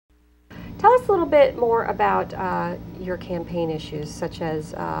Tell us a little bit more about your campaign issues, such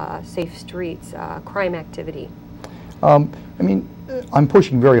as safe streets, crime activity. I mean, I'm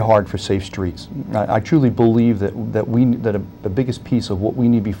pushing very hard for safe streets. I truly believe that the biggest piece of what we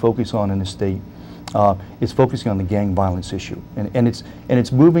need to be focused on in the state is focusing on the gang violence issue, and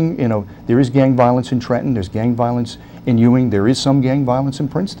it's moving. You know, there is gang violence in Trenton, there's gang violence in Ewing, there is some gang violence in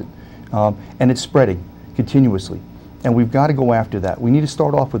Princeton, and it's spreading continuously. And we've got to go after that. We need to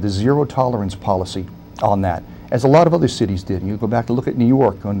start off with a zero tolerance policy on that, as a lot of other cities did. You go back to look at New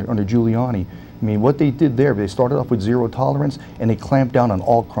York under Giuliani. I mean, what they did there, they started off with zero tolerance and they clamped down on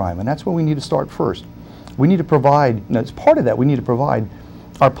all crime. And that's where we need to start first. We need to provide, and as part of that, we need to provide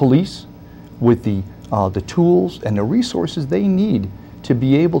our police with the tools and the resources they need to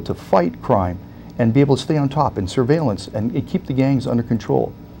be able to fight crime and be able to stay on top in surveillance and keep the gangs under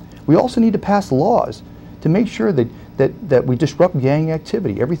control. We also need to pass laws to make sure that we disrupt gang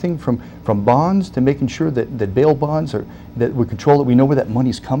activity. Everything from bonds to making sure that bail bonds are, that we control it. We know where that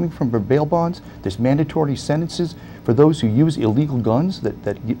money's coming from for bail bonds. There's mandatory sentences for those who use illegal guns,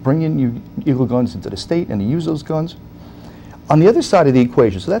 that bring in illegal guns into the state and to use those guns. On the other side of the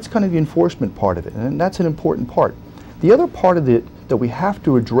equation, so that's kind of the enforcement part of it, and that's an important part. The other part of it that we have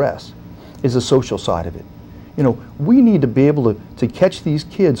to address is the social side of it. You know, we need to be able to catch these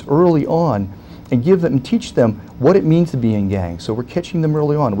kids early on and give them and teach them what it means to be in gangs. So we're catching them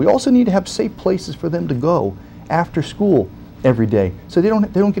early on. We also need to have safe places for them to go after school every day, so they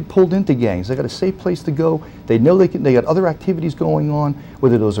don't get pulled into gangs. They got a safe place to go. They know they got other activities going on,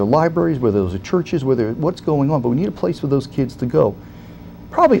 whether those are libraries, whether those are churches, what's going on. But we need a place for those kids to go.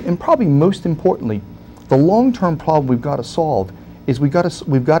 Probably most importantly, the long-term problem we've got to solve is we've got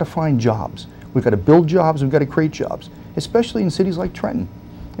to find jobs. We've got to build jobs. We've got to create jobs, especially in cities like Trenton.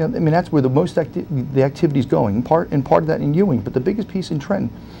 You know, I mean, that's where the most the activity is going, and part of that in Ewing, but the biggest piece in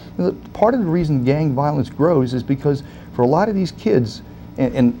Trenton. You know, part of the reason gang violence grows is because for a lot of these kids,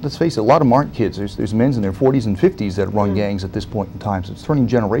 and let's face it, a lot of them aren't kids. There's men in their 40s and 50s that run gangs at this point in time, so it's turning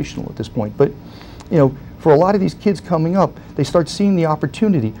generational at this point. But, you know, for a lot of these kids coming up, they start seeing the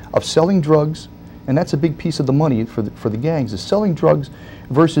opportunity of selling drugs, and that's a big piece of the money for the gangs, is selling drugs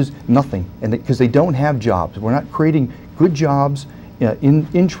versus nothing, and because they don't have jobs. We're not creating good jobs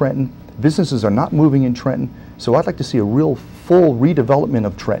in Trenton. Businesses are not moving in Trenton, so I'd like to see a real full redevelopment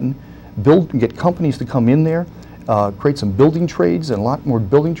of Trenton, get companies to come in there, create some building trades and a lot more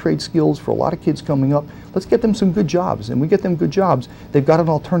building trade skills for a lot of kids coming up. Let's get them some good jobs, and we get them good jobs, they've got an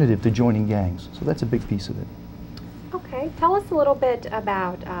alternative to joining gangs. So that's a big piece of it. Okay, tell us a little bit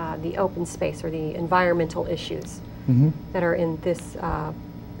about the open space or the environmental issues that are in this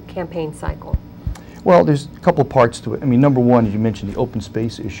campaign cycle. Well, there's a couple of parts to it. I mean, number one, as you mentioned, the open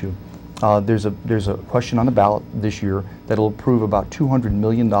space issue. There's a question on the ballot this year that'll approve about $200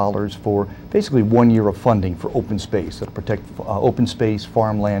 million for basically 1 year of funding for open space. That'll protect open space,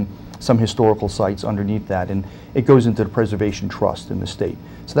 farmland, some historical sites underneath that, and it goes into the preservation trust in the state.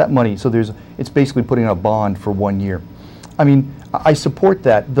 So that money, it's basically putting out a bond for 1 year. I mean, I support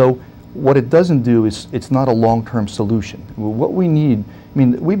that, though what it doesn't do is it's not a long-term solution. What we need, I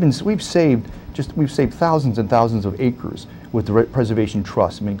mean, we've saved thousands and thousands of acres with the Preservation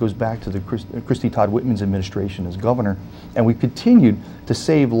Trust. I mean, it goes back to the Christie Todd Whitman's administration as governor, and we continued to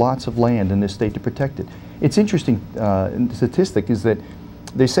save lots of land in this state to protect it. It's interesting, the statistic is that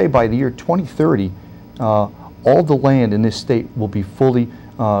they say by the year 2030, all the land in this state will be fully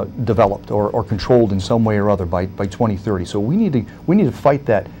developed or controlled in some way or other by 2030. So we need to fight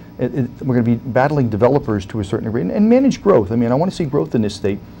that. We're going to be battling developers to a certain degree and manage growth. I mean, I want to see growth in this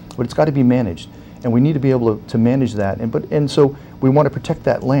state, but it's got to be managed, and we need to be able to manage that. And so we want to protect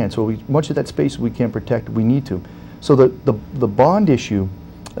that land. So much of that space we can protect, we need to. So the bond issue,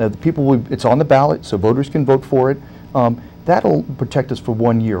 it's on the ballot, so voters can vote for it. That'll protect us for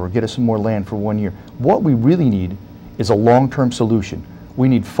 1 year or get us some more land for 1 year. What we really need is a long-term solution. We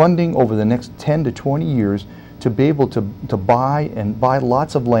need funding over the next 10 to 20 years to be able to buy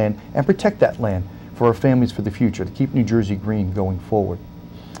lots of land and protect that land for our families for the future, to keep New Jersey green going forward.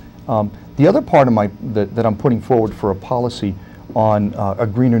 The other part of that I'm putting forward for a policy on a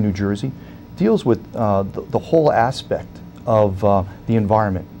greener New Jersey deals with the whole aspect of the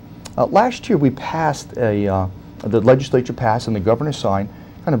environment. Last year we passed the legislature passed and the governor signed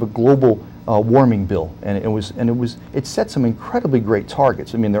kind of a global warming bill, and it set some incredibly great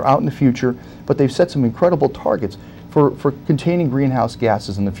targets. I mean, they're out in the future, but they've set some incredible targets for containing greenhouse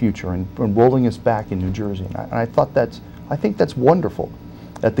gases in the future and rolling us back in New Jersey. And I think that's wonderful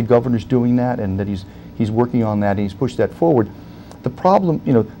that the governor's doing that and that he's working on that and he's pushed that forward. The problem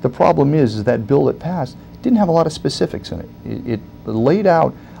is that bill that passed didn't have a lot of specifics in it. It laid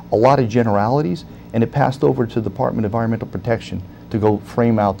out a lot of generalities, and it passed over to the Department of Environmental Protection to go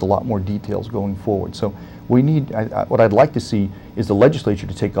frame out a lot more details going forward. So we need, what I'd like to see is the legislature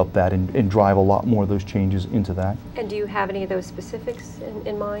to take up that and drive a lot more of those changes into that. And do you have any of those specifics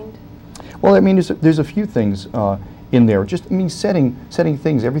in mind? Well, I mean, there's a few things in there. Just, I mean, setting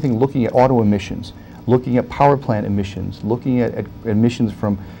things, everything, looking at auto emissions, looking at power plant emissions, looking at emissions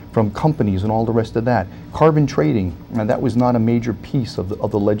from companies and all the rest of that. Carbon trading, that was not a major piece of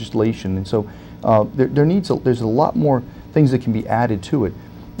the legislation, and so there's a lot more things that can be added to it.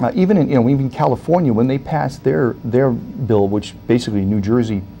 Even in, even California, when they passed their bill, which basically New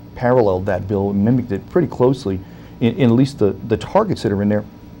Jersey paralleled that bill and mimicked it pretty closely in at least the targets that are in there.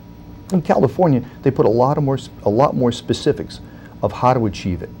 In California, they put a lot more specifics of how to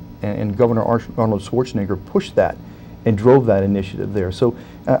achieve it, and Governor Arnold Schwarzenegger pushed that and drove that initiative there. So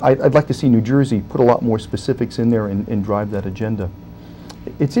I'd like to see New Jersey put a lot more specifics in there and drive that agenda.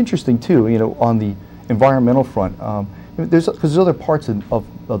 It's interesting too, on the environmental front. Because there's other parts of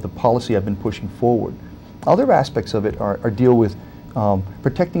the policy I've been pushing forward. Other aspects of it are deal with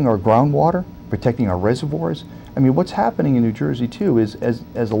protecting our groundwater, protecting our reservoirs. I mean, what's happening in New Jersey too is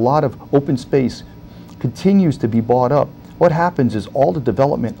as a lot of open space continues to be bought up, what happens is all the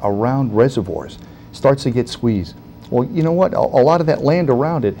development around reservoirs starts to get squeezed. Well, you know what? A lot of that land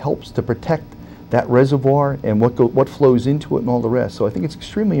around it helps to protect that reservoir and what flows into it and all the rest. So I think it's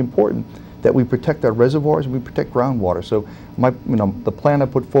extremely important that we protect our reservoirs and we protect groundwater. So the plan I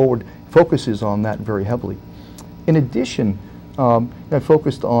put forward focuses on that very heavily. In addition, I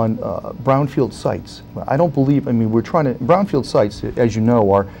focused on brownfield sites. I don't believe, we're trying to, brownfield sites, as you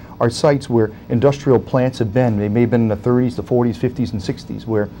know, are sites where industrial plants have been. They may have been in the 30s, the 40s, 50s, and 60s,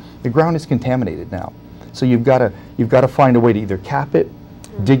 where the ground is contaminated now. So you've got to find a way to either cap it,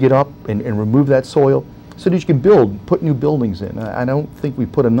 dig it up, and remove that soil, so that you can put new buildings in. I don't think we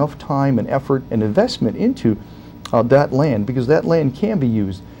put enough time and effort and investment into that land, because that land can be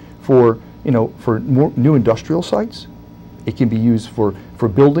used for more new industrial sites. It can be used for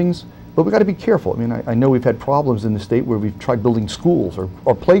buildings, but we've got to be careful. I know we've had problems in the state where we've tried building schools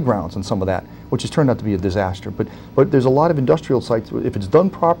or playgrounds and some of that, which has turned out to be a disaster. But there's a lot of industrial sites, if it's done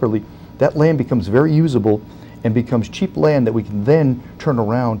properly, that land becomes very usable and becomes cheap land that we can then turn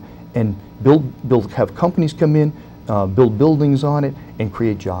around and have companies come in, build buildings on it, and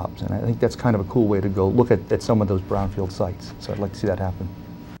create jobs. And I think that's kind of a cool way to go look at some of those brownfield sites. So I'd like to see that happen.